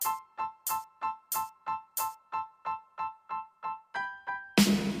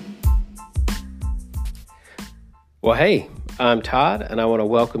Well, hey, I'm Todd, and I want to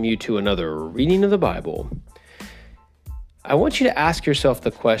welcome you to another reading of the Bible. I want you to ask yourself the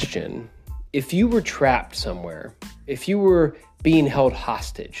question, if you were trapped somewhere, if you were being held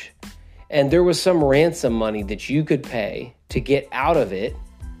hostage, and there was some ransom money that you could pay to get out of it,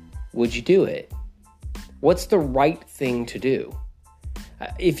 would you do it? What's the right thing to do?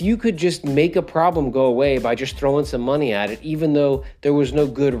 If you could just make a problem go away by just throwing some money at it, even though there was no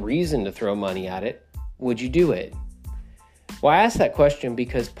good reason to throw money at it, would you do it? Well, I asked that question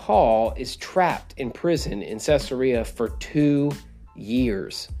because Paul is trapped in prison in Caesarea for 2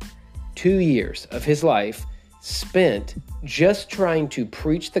 years. 2 years of his life spent just trying to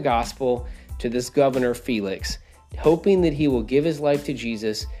preach the gospel to this governor Felix, hoping that he will give his life to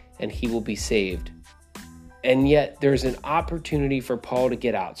Jesus and he will be saved. And yet there's an opportunity for Paul to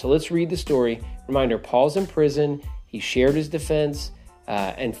get out. So let's read the story. Reminder, Paul's in prison. He shared his defense,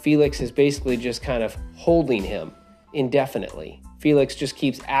 and Felix is basically just kind of holding him indefinitely. Felix just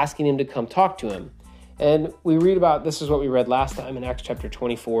keeps asking him to come talk to him. And we read about, this is what we read last time in Acts chapter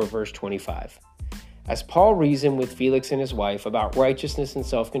 24, verse 25. As Paul reasoned with Felix and his wife about righteousness and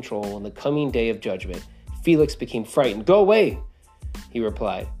self-control on the coming day of judgment, Felix became frightened. "Go away," he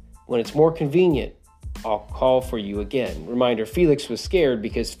replied. "When it's more convenient, I'll call for you again." Reminder, Felix was scared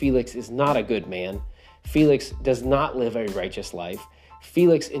because Felix is not a good man. Felix does not live a righteous life.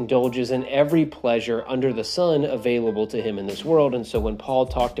 Felix indulges in every pleasure under the sun available to him in this world. And so when Paul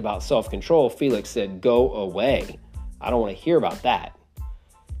talked about self-control, Felix said, "Go away. I don't want to hear about that."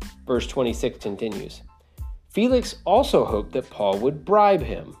 Verse 26 continues. Felix also hoped that Paul would bribe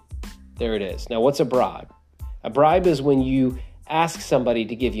him. There it is. Now, what's a bribe? A bribe is when you ask somebody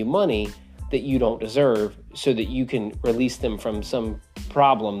to give you money that you don't deserve so that you can release them from some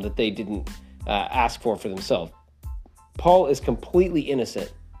problem that they didn't ask for themselves. Paul is completely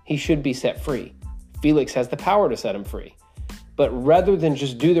innocent. He should be set free. Felix has the power to set him free. But rather than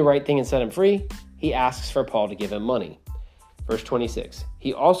just do the right thing and set him free, he asks for Paul to give him money. Verse 26,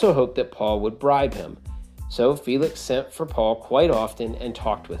 he also hoped that Paul would bribe him. So Felix sent for Paul quite often and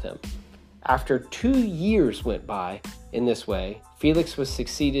talked with him. After 2 years went by in this way, Felix was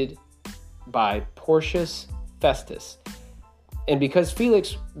succeeded by Porcius Festus. And because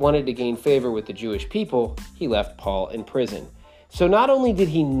Felix wanted to gain favor with the Jewish people, he left Paul in prison. So not only did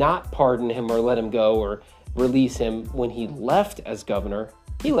he not pardon him or let him go or release him when he left as governor,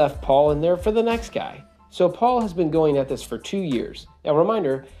 he left Paul in there for the next guy. So Paul has been going at this for 2 years. Now,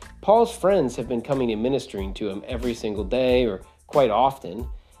 reminder, Paul's friends have been coming and ministering to him every single day or quite often.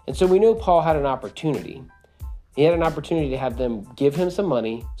 And so we know Paul had an opportunity. He had an opportunity to have them give him some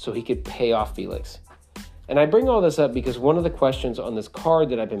money so he could pay off Felix. And I bring all this up because one of the questions on this card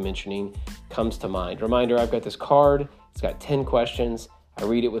that I've been mentioning comes to mind. Reminder, I've got this card. It's got 10 questions. I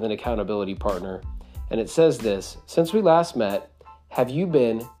read it with an accountability partner. And it says this: since we last met, have you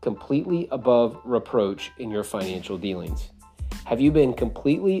been completely above reproach in your financial dealings? Have you been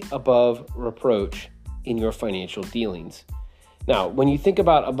completely above reproach in your financial dealings? Now, when you think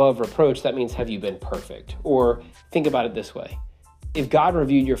about above reproach, that means have you been perfect? Or think about it this way. If God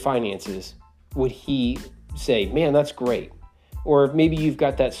reviewed your finances, would he say, "Man, that's great"? Or maybe you've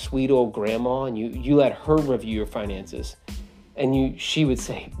got that sweet old grandma and you let her review your finances and she would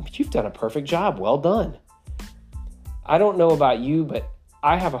say, "You've done a perfect job. Well done." I don't know about you, but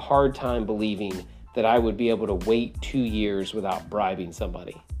I have a hard time believing that I would be able to wait 2 years without bribing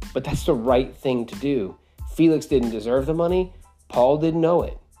somebody. But that's the right thing to do. Felix didn't deserve the money. Paul didn't know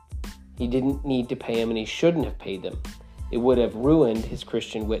it. He didn't need to pay him and he shouldn't have paid them. It would have ruined his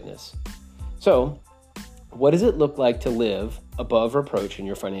Christian witness. So, what does it look like to live above reproach in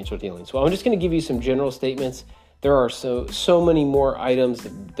your financial dealings? Well, I'm just going to give you some general statements. There are so many more items.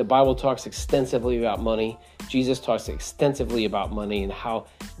 The Bible talks extensively about money. Jesus talks extensively about money and how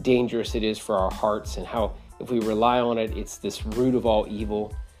dangerous it is for our hearts and how if we rely on it, it's this root of all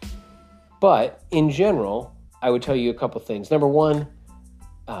evil. But in general, I would tell you a couple things. Number one,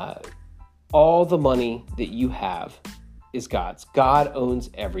 all the money that you have is God's. God owns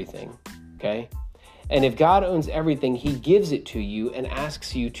everything, okay? And if God owns everything, he gives it to you and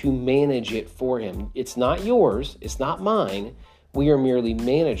asks you to manage it for him. It's not yours. It's not mine. We are merely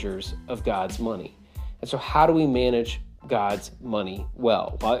managers of God's money. And so how do we manage God's money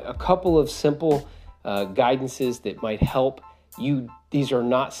well? Well, a couple of simple guidances that might help you. These are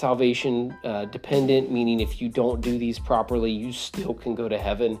not salvation dependent, meaning if you don't do these properly, you still can go to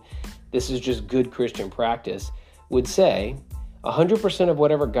heaven. This is just good Christian practice. Would say 100% of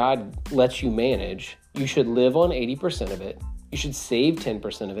whatever God lets you manage, you should live on 80% of it, you should save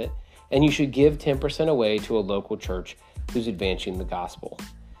 10% of it, and you should give 10% away to a local church who's advancing the gospel.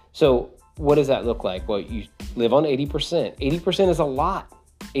 So what does that look like? Well, you live on 80%. 80% is a lot.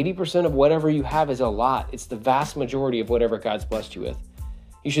 80% of whatever you have is a lot. It's the vast majority of whatever God's blessed you with.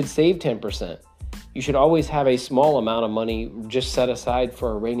 You should save 10%. You should always have a small amount of money just set aside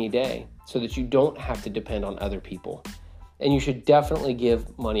for a rainy day so that you don't have to depend on other people. And you should definitely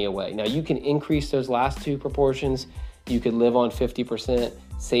give money away. Now, you can increase those last two proportions. You could live on 50%,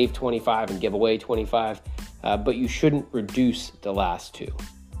 save 25, and give away 25. But you shouldn't reduce the last two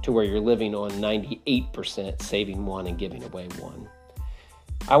to where you're living on 98%, saving one and giving away one.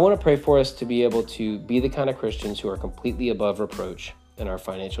 I want to pray for us to be able to be the kind of Christians who are completely above reproach in our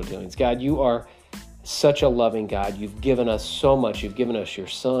financial dealings. God, you are such a loving God. You've given us so much. You've given us your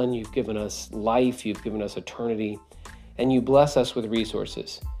Son. You've given us life. You've given us eternity. And you bless us with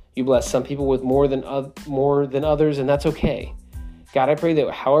resources. You bless some people with more than others, and that's okay. God, I pray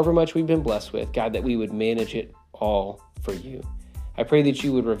that however much we've been blessed with, God, that we would manage it all for you. I pray that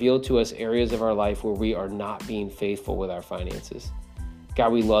you would reveal to us areas of our life where we are not being faithful with our finances.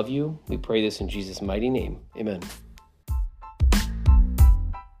 God, we love you. We pray this in Jesus' mighty name. Amen.